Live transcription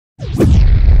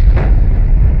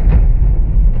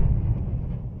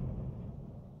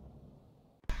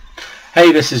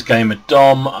Hey, this is Gamer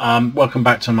Dom. Welcome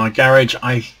back to my garage.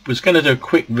 I was going to do a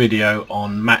quick video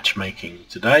on matchmaking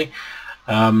today.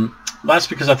 That's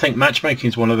because I think matchmaking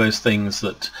is one of those things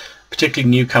that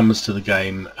particularly newcomers to the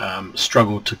game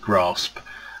struggle to grasp.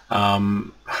 If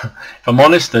I'm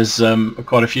honest, there's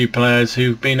quite a few players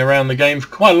who've been around the game for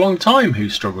quite a long time who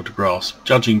struggle to grasp,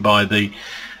 judging by the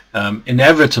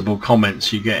inevitable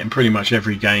comments you get in pretty much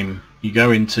every game you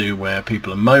go into where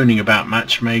people are moaning about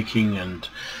matchmaking and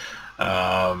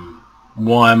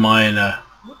why am I in a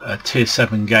tier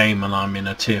 7 game and I'm in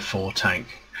a tier 4 tank.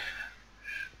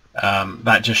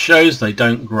 That just shows they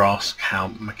don't grasp how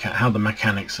the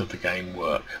mechanics of the game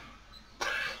work.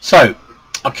 So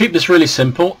I'll keep this really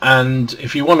simple, and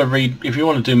if you want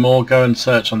to do more, go and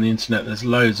search on the internet. There's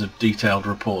loads of detailed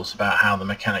reports about how the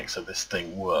mechanics of this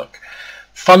thing work.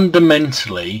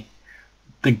 Fundamentally,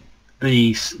 the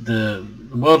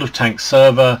World of Tanks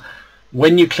server,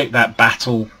 when you click that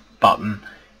battle button,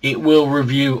 it will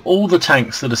review all the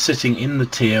tanks that are sitting in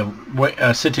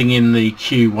the sitting in the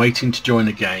queue waiting to join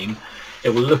a game.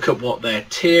 It will look at what their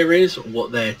tier is,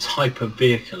 what their type of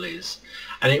vehicle is,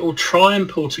 and it will try and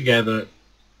pull together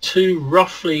two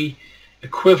roughly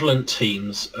equivalent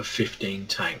teams of 15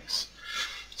 tanks.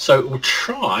 So it will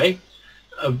try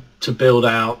to build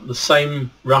out the same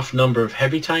rough number of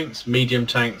heavy tanks, medium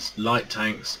tanks, light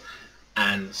tanks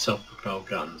and self-propelled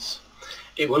guns.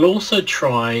 It will also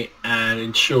try and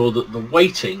ensure that the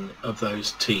weighting of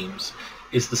those teams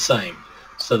is the same,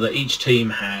 so that each team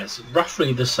has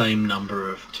roughly the same number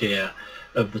of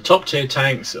the top tier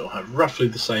tanks. It will have roughly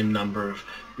the same number of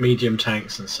medium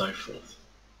tanks and so forth.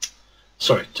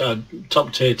 Sorry,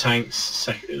 top tier tanks,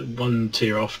 one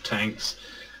tier off tanks,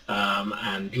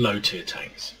 and low tier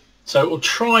tanks. So it will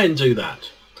try and do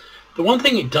that. The one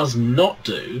thing it does not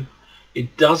do,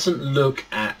 it doesn't look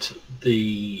at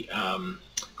the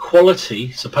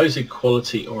supposed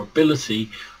quality or ability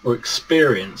or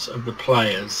experience of the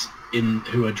players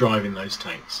who are driving those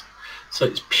tanks. So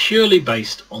it's purely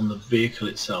based on the vehicle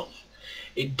itself.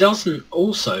 It doesn't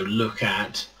also look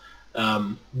at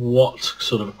what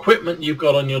sort of equipment you've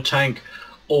got on your tank,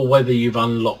 or whether you've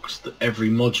unlocked every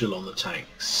module on the tank.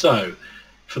 So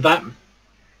for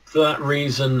that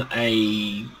reason,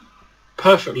 a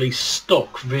perfectly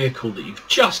stock vehicle that you've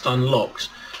just unlocked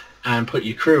and put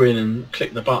your crew in and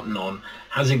click the button on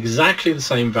has exactly the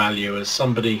same value as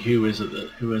somebody who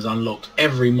has unlocked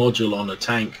every module on a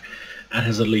tank and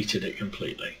has elited it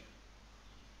completely.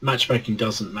 Matchmaking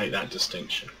doesn't make that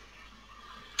distinction.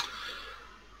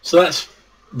 So that's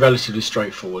relatively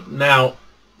straightforward. Now,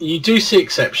 you do see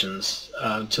exceptions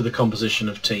to the composition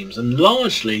of teams, and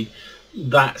largely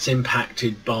that's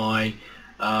impacted by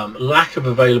lack of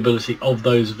availability of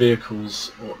those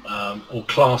vehicles or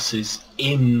classes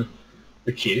in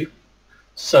the queue.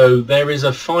 So there is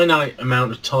a finite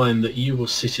amount of time that you will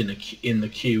sit in the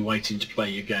queue waiting to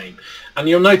play your game, and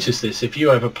you'll notice this if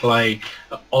you ever play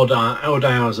odd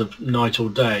hours of night or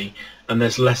day and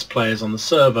there's less players on the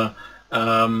server.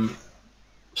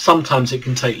 Sometimes it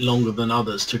can take longer than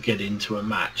others to get into a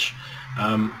match,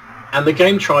 and the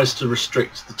game tries to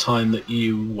restrict the time that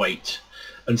you wait.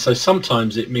 And so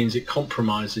sometimes it means it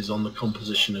compromises on the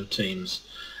composition of teams.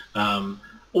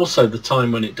 Also, the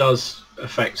time when it does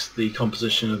affect the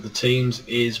composition of the teams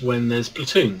is when there's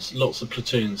platoons, lots of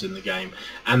platoons in the game,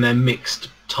 and they're mixed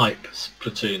type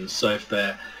platoons. So if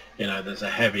there's a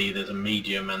heavy, there's a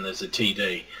medium and there's a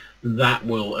TD, that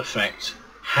will affect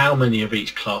how many of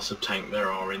each class of tank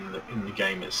there are in the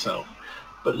game itself.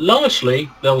 But largely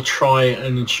they'll try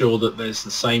and ensure that there's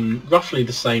roughly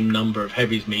the same number of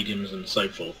heavies, mediums and so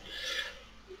forth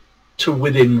to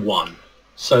within one.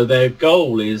 So their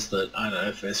goal is that, I don't know,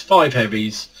 if there's 5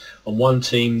 heavies on one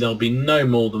team, there'll be no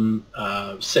more than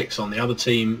 6 on the other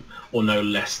team, or no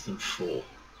less than 4.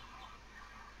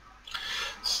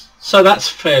 So that's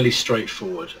fairly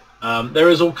straightforward. There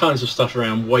is all kinds of stuff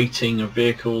around weighting of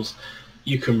vehicles.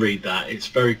 You can read that. It's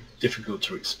very difficult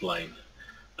to explain.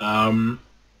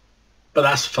 But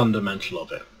that's fundamental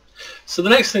of it. So the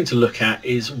next thing to look at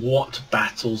is what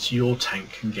battles your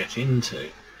tank can get into.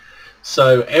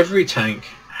 So every tank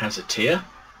has a tier,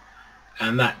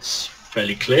 and that's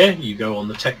fairly clear. You go on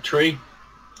the tech tree,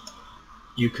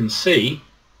 you can see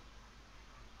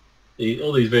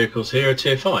all these vehicles here are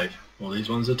tier 5, all these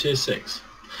ones are tier 6.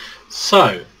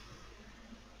 So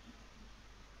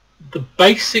the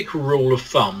basic rule of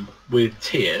thumb with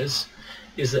tiers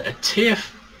is that a tier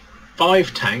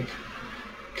 5 tank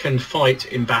can fight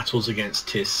in battles against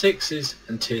tier 6s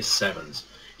and tier 7s.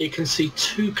 It can see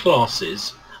 2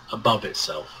 classes above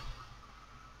itself.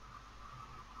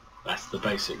 That's the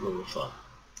basic rule of thumb.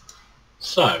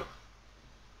 So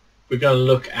we're going to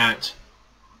look at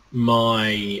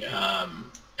my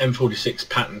M46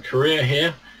 Pattern Career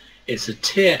here. It's a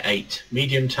tier 8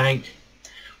 medium tank,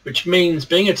 which means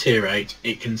being a tier 8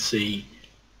 it can see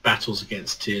battles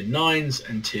against tier 9s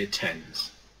and tier 10s.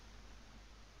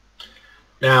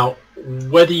 Now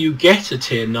whether you get a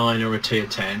tier 9 or a tier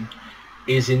 10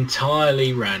 is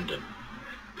entirely random.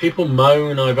 People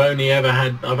moan I've only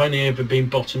ever been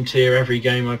bottom tier every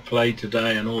game I've played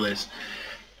today and all this.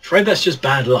 I'm afraid that's just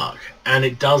bad luck, and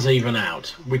it does even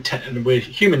out.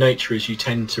 Human nature is you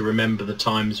tend to remember the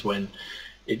times when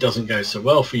it doesn't go so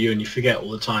well for you and you forget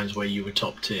all the times where you were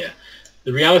top tier.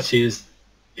 The reality is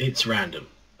it's random.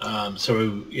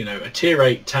 So you know, a tier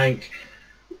 8 tank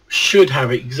should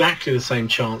have exactly the same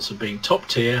chance of being top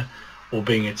tier or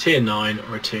being a tier 9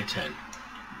 or a tier 10.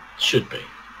 Should be.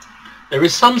 There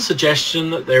is some suggestion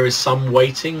that there is some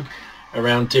weighting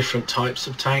around different types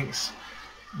of tanks,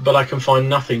 but I can find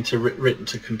nothing written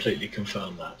to completely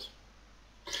confirm that.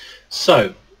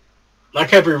 So,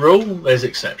 like every rule, there's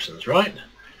exceptions, right?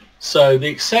 So the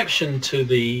exception to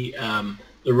the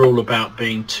rule about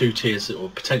being 2 tiers or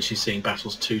potentially seeing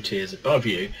battles 2 tiers above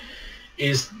you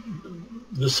is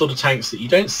the sort of tanks that you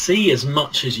don't see as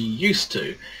much as you used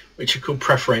to, which are called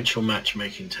preferential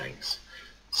matchmaking tanks.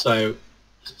 So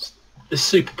this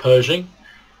Super Pershing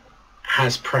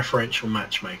has preferential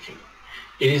matchmaking.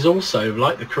 It is also,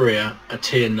 like the Korea, a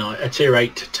tier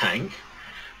 8 tank,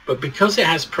 but because it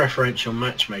has preferential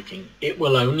matchmaking, it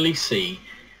will only see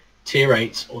tier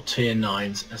 8s or tier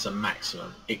 9s as a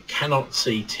maximum. It cannot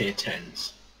see tier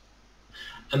 10s.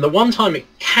 And the one time it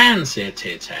can see a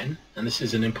tier 10, and this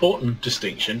is an important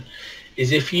distinction,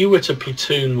 is if you were to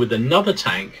platoon with another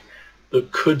tank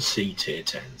that could see tier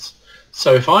 10s.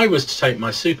 So if I was to take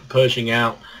my Super Pershing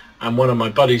out and one of my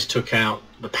buddies took out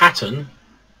the Pattern,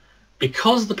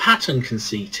 because the Pattern can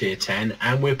see tier 10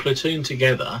 and we're platooned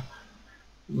together,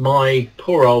 my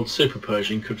poor old Super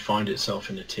Pershing could find itself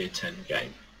in a tier 10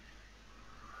 game.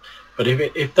 But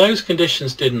if those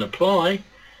conditions didn't apply,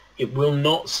 it will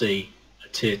not see a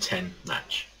tier 10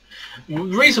 match. The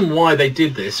reason why they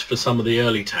did this for some of the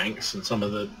early tanks and some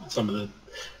of the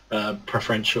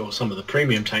preferential, some of the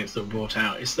premium tanks that were brought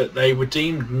out, is that they were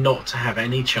deemed not to have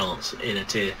any chance in a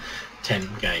tier 10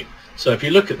 game. So if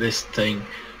you look at this thing,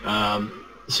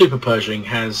 Super Pershing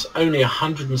has only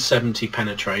 170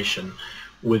 penetration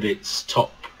with its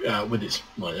top, well, it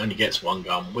only gets one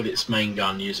gun, with its main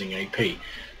gun using AP.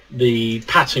 The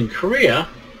Pattern Korea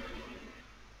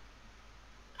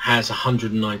has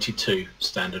 192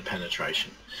 standard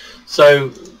penetration. So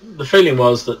the feeling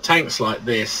was that tanks like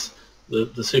this,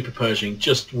 the Super Pershing,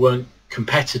 just weren't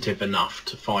competitive enough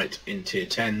to fight in tier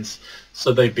 10s,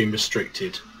 so they've been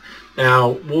restricted.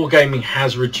 Now Wargaming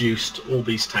has reduced all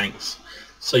these tanks,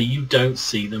 so you don't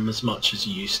see them as much as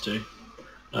you used to.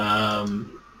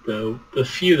 The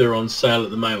few that are on sale at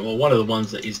the moment, well, one of the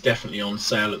ones that is definitely on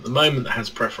sale at the moment that has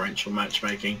preferential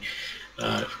matchmaking,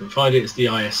 if we can find it, is the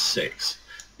IS-6.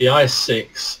 The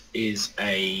IS-6 is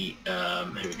a,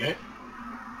 here we go,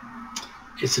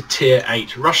 it's a tier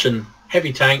 8 Russian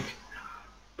heavy tank,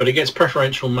 but it gets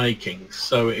preferential making,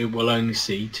 so it will only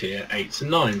see tier 8s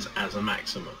and 9s as a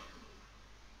maximum.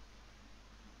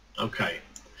 Okay,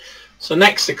 so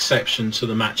next exception to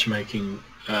the matchmaking,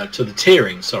 to the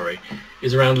tiering, sorry,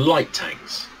 is around light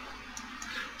tanks.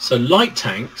 So light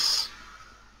tanks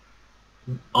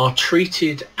are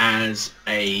treated as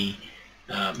a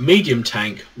medium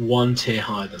tank 1 tier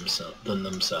higher than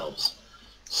themselves.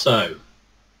 So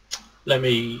let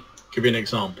me give you an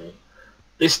example.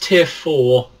 This tier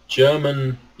 4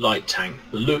 German light tank,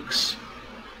 the Lux,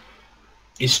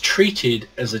 is treated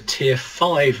as a tier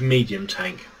 5 medium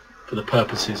tank for the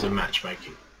purposes of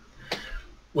matchmaking,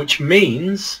 which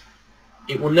means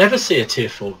it will never see a tier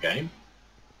 4 game.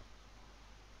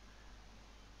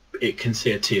 It can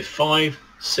see a tier 5,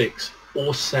 6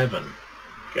 or 7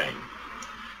 game.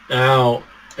 Now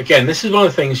again, this is one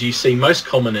of the things you see most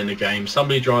common in a game,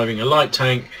 somebody driving a light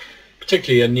tank,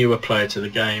 particularly a newer player to the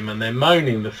game, and they're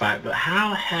moaning the fact that how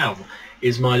the hell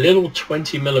is my little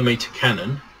 20mm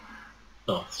cannon,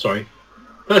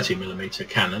 30mm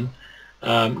cannon,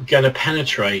 going to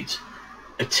penetrate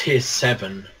a tier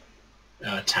 7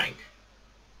 tank.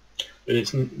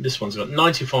 But this one's got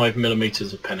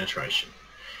 95mm of penetration.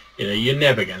 You know, you're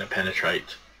never going to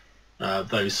penetrate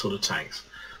those sort of tanks.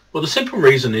 Well, the simple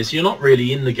reason is you're not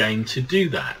really in the game to do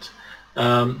that.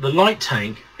 The light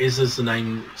tank is, as the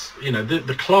name, you know,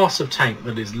 the class of tank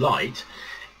that is light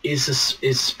is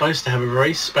supposed to have a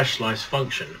very specialized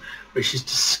function, which is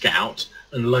to scout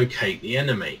and locate the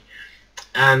enemy.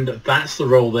 And that's the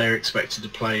role they're expected to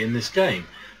play in this game.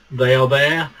 They are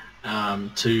there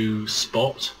to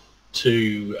spot,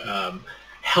 to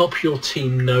help your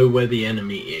team know where the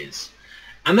enemy is,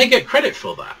 and they get credit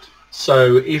for that.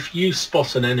 So if you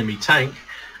spot an enemy tank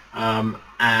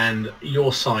and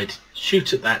your side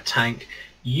shoot at that tank,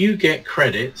 you get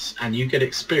credits and you get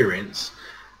experience.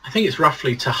 I think it's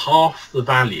roughly to half the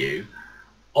value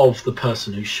of the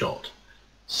person who shot.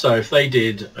 So if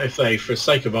they for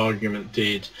sake of argument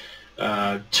did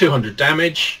 200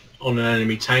 damage on an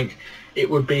enemy tank, it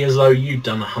would be as though you'd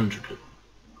done 100.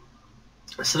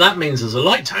 So that means as a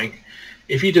light tank,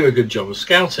 if you do a good job of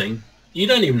scouting, you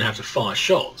don't even have to fire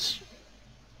shots,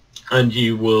 and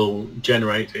you will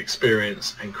generate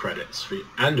experience and credits for you,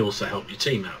 and also help your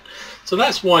team out. So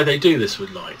that's why they do this with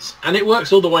lights, and it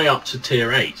works all the way up to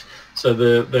tier 8. So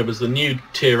there was the new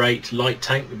tier 8 light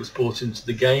tank that was brought into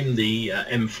the game, the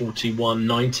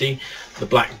M4190, the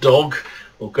Black Dog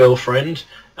or Girlfriend,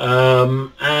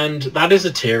 and that is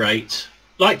a tier 8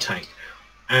 light tank.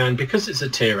 And because it's a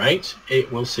tier 8, it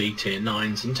will see tier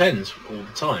 9s and 10s all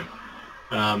the time.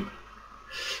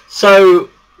 So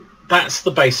that's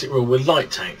the basic rule with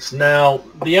light tanks. Now,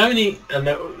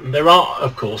 there are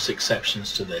of course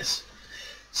exceptions to this.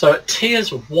 So at tiers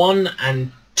 1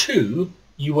 and 2,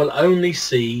 you will only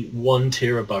see one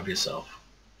tier above yourself.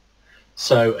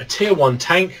 So a tier 1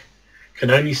 tank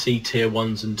can only see tier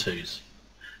 1s and 2s.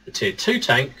 A tier 2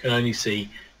 tank can only see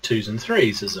 2s and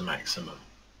 3s as a maximum.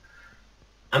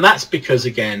 And that's because,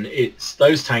 again,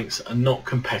 those tanks are not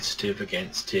competitive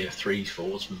against tier 3s,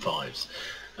 4s and 5s.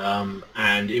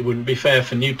 And it wouldn't be fair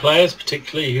for new players,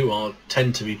 particularly who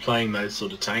tend to be playing those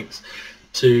sort of tanks,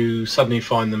 to suddenly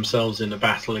find themselves in a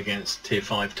battle against tier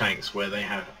 5 tanks where they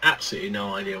have absolutely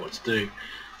no idea what to do,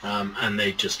 and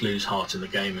they just lose heart in the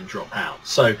game and drop out.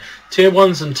 So tier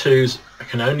 1s and 2s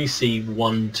can only see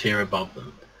one tier above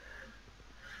them.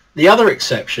 The other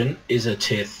exception is a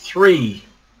tier 3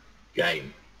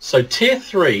 game. So tier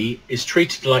 3 is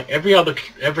treated like every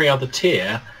other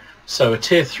tier. So a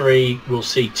tier 3 will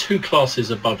see 2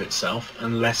 classes above itself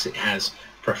unless it has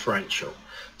preferential.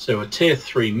 So a tier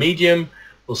 3 medium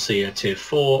will see a tier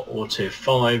 4 or tier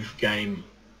 5 game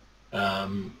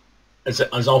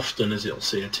as often as it will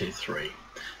see a tier 3.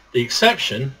 The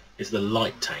exception is the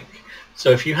light tank. So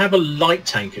if you have a light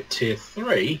tank at tier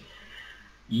 3,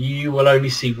 you will only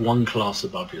see one class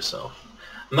above yourself.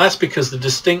 And that's because the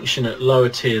distinction at lower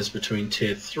tiers between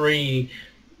tier 3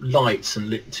 lights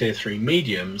and tier 3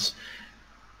 mediums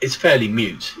is fairly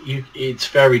mute. It's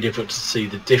very difficult to see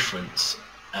the difference.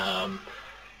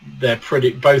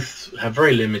 Both have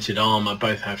very limited armor,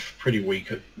 both have pretty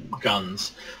weak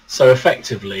guns. So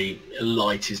effectively, a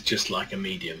light is just like a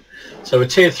medium. So a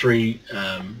tier 3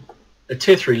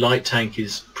 light tank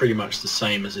is pretty much the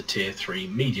same as a tier 3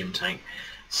 medium tank.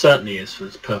 Certainly is for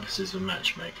the purposes of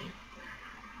matchmaking.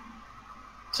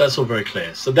 So that's all very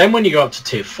clear. So then when you go up to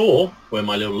tier 4, where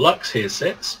my little Lux here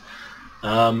sits,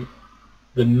 the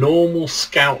normal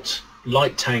scout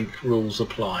light tank rules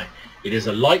apply. It is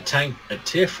a light tank at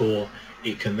tier 4.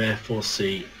 It can therefore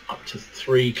see up to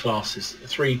 3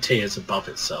 tiers above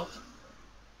itself.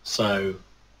 So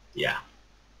yeah,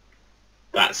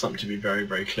 that's something to be very,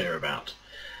 very clear about.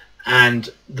 And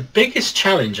the biggest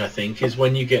challenge, I think, is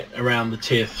when you get around the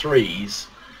tier 3s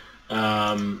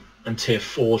and tier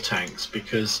 4 tanks,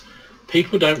 because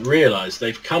people don't realise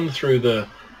they've come through the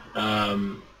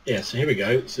so here we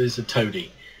go. So there's a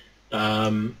Toady.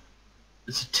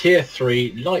 It's a tier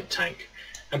 3 light tank,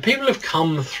 and people have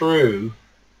come through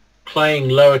playing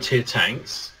lower tier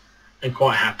tanks and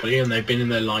quite happily, and they've been in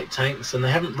their light tanks and they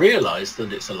haven't realised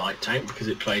that it's a light tank because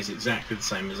it plays exactly the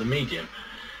same as a medium.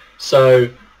 So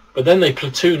but then they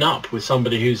platoon up with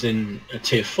somebody who's in a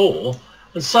tier 4,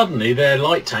 and suddenly their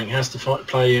light tank has to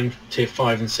play in tier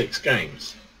 5 and 6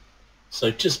 games. So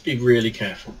just be really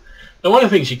careful. Now, one of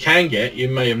the things you can get, you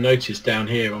may have noticed down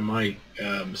here on my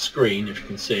screen, if you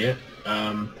can see it,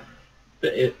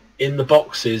 that in the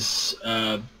boxes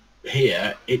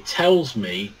here, it tells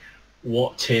me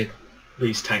what tier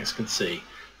these tanks can see.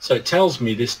 So it tells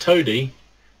me this Toady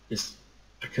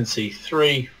I can see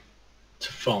 3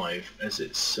 to 5 as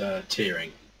it's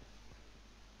tiering.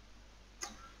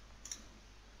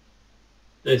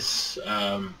 This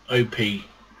OP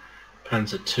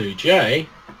Panzer 2J,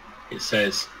 it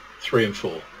says 3 and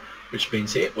 4, which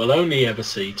means it will only ever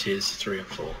see tiers 3 and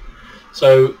 4.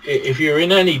 So if you're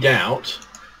in any doubt,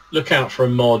 look out for a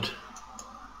mod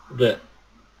that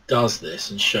does this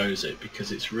and shows it,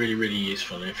 because it's really, really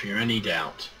useful. And if you're in any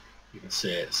doubt, you can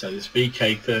see it. So this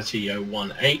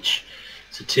VK3001H,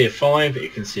 it's a tier 5,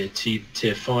 it can see a tier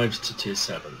 5s to tier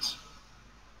 7s.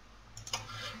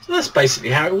 So that's basically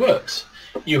how it works.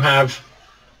 You have,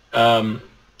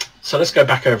 so let's go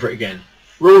back over it again.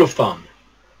 Rule of thumb,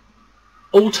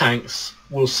 all tanks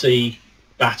will see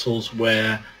battles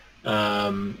where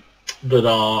that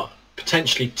are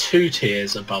potentially 2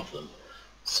 tiers above them.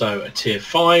 So a tier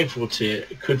 5 or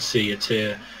could see a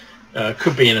tier,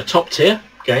 could be in a top tier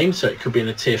game, so it could be in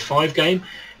a tier 5 game,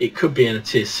 it could be in a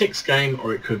tier 6 game,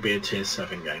 or it could be a tier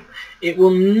 7 game. It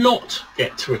will not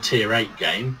get to a tier 8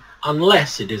 game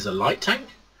unless it is a light tank,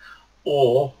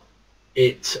 or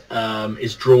it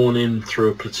is drawn in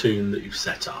through a platoon that you've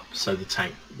set up. So the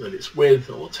tank that it's with,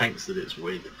 or tanks that it's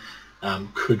with,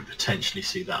 could potentially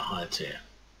see that higher tier.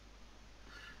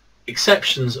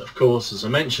 Exceptions, of course, as I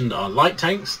mentioned, are light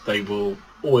tanks. They will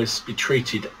always be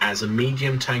treated as a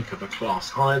medium tank of a class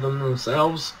higher than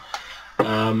themselves,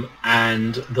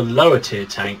 and the lower tier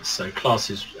tanks, so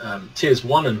classes tiers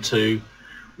 1 and 2,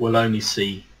 will only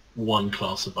see 1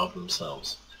 class above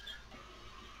themselves.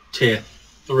 Tier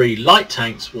 3 light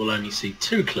tanks will only see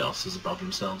 2 classes above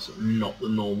themselves, not the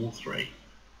normal 3.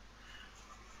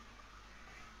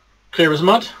 Clear as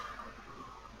mud?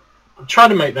 I'll try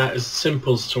to make that as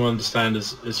simple to understand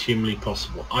as humanly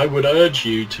possible. I would urge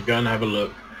you to go and have a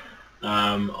look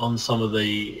on some of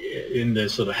the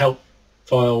sort of help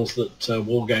files that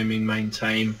Wargaming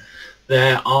maintain.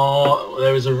 There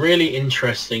is a really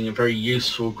interesting and very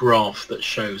useful graph that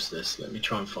shows this. Let me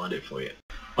try and find it for you.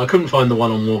 I couldn't find the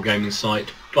one on Wargaming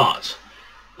site, but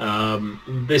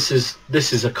this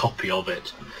is a copy of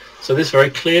it. So this very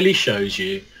clearly shows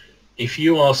you, if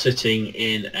you are sitting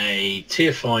in a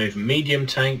tier 5 medium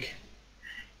tank,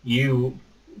 you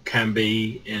can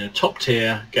be in a top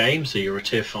tier game, so you're a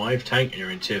tier 5 tank and you're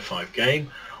in tier 5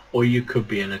 game, or you could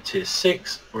be in a tier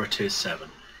 6 or a tier 7.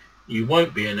 You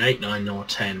won't be an 8, 9 or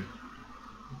 10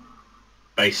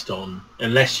 based on,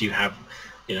 unless you have,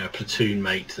 you know, a platoon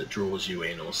mate that draws you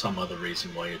in or some other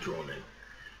reason why you're drawn in.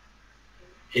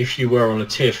 If you were on a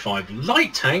tier 5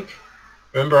 light tank,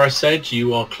 remember I said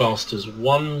you are classed as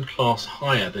 1 class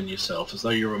higher than yourself, as though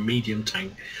you're a medium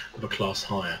tank of a class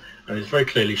higher, and it's very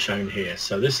clearly shown here.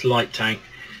 So this light tank,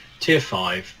 tier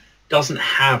 5, doesn't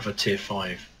have a tier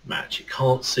 5 match. It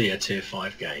can't see a tier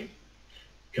 5 game.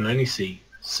 It can only see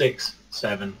 6,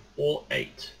 7 or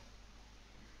 8.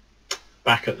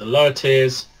 Back at the lower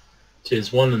tiers,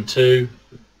 tiers 1 and 2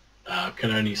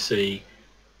 can only see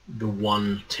the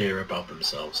 1 tier above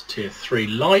themselves. Tier 3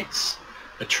 lights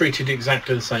are treated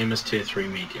exactly the same as tier 3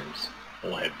 mediums,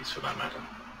 or heavies for that matter.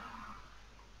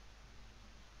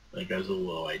 It goes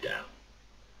all the way down.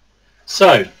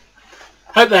 So,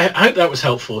 hope that was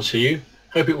helpful to you.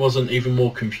 Hope it wasn't even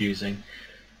more confusing.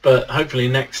 But hopefully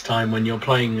next time when you're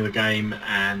playing the game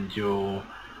and you're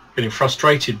getting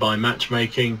frustrated by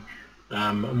matchmaking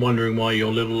and wondering why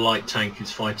your little light tank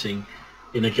is fighting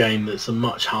in a game that's a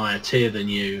much higher tier than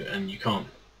you, and you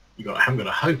haven't got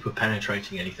a hope of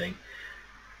penetrating anything,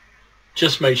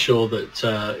 just make sure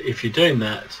that if you're doing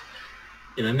that,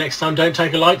 you know, next time don't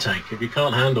take a light tank if you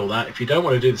can't handle that. If you don't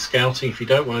want to do the scouting, if you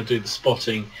don't want to do the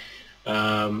spotting,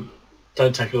 don't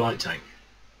take a light tank.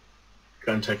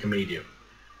 Go and take a medium.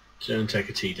 Go and take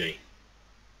a TD.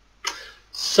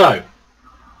 So,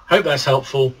 hope that's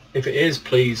helpful. If it is,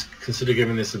 please consider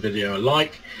giving this video a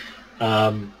like.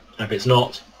 If it's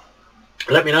not,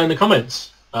 let me know in the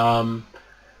comments.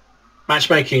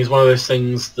 Matchmaking is one of those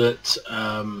things that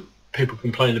people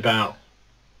complain about,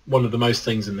 one of the most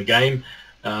things in the game.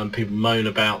 People moan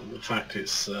about the fact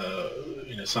it's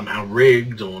you know, somehow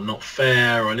rigged or not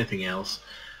fair or anything else.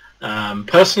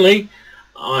 Personally,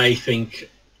 I think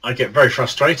I get very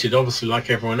frustrated, obviously like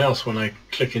everyone else, when I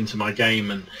click into my game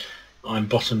and I'm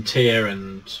bottom tier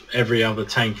and every other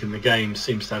tank in the game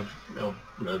seems to have, you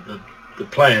know, the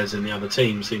players in the other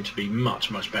team seem to be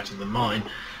much better than mine.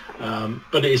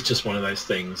 But it is just one of those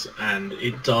things, and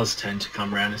it does tend to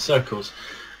come around in circles.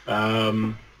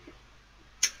 The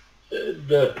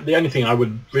only thing I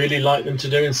would really like them to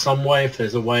do in some way, if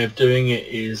there's a way of doing it,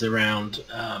 is around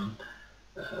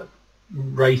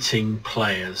rating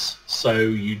players, so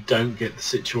you don't get the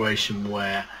situation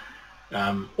where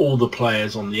all the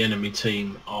players on the enemy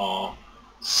team are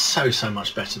so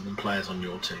much better than players on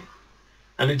your team.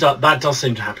 And that does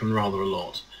seem to happen rather a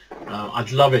lot.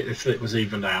 I'd love it if it was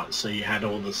evened out, so you had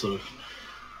all the sort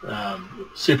of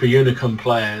super unicorn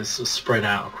players spread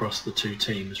out across the 2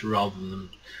 teams rather than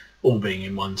all being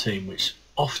in one team, which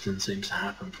often seems to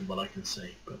happen from what I can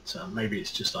see. But maybe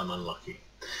it's just I'm unlucky.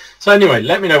 So anyway,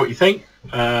 let me know what you think.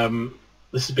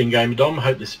 This has been Gamer Dom. I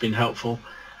hope this has been helpful.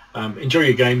 Enjoy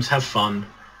your games, have fun,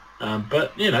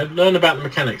 but you know, learn about the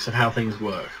mechanics of how things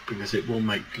work, because it will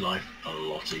make life a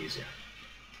lot easier.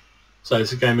 So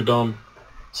this is Gamer Dom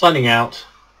signing out.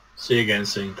 See you again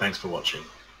soon. Thanks for watching.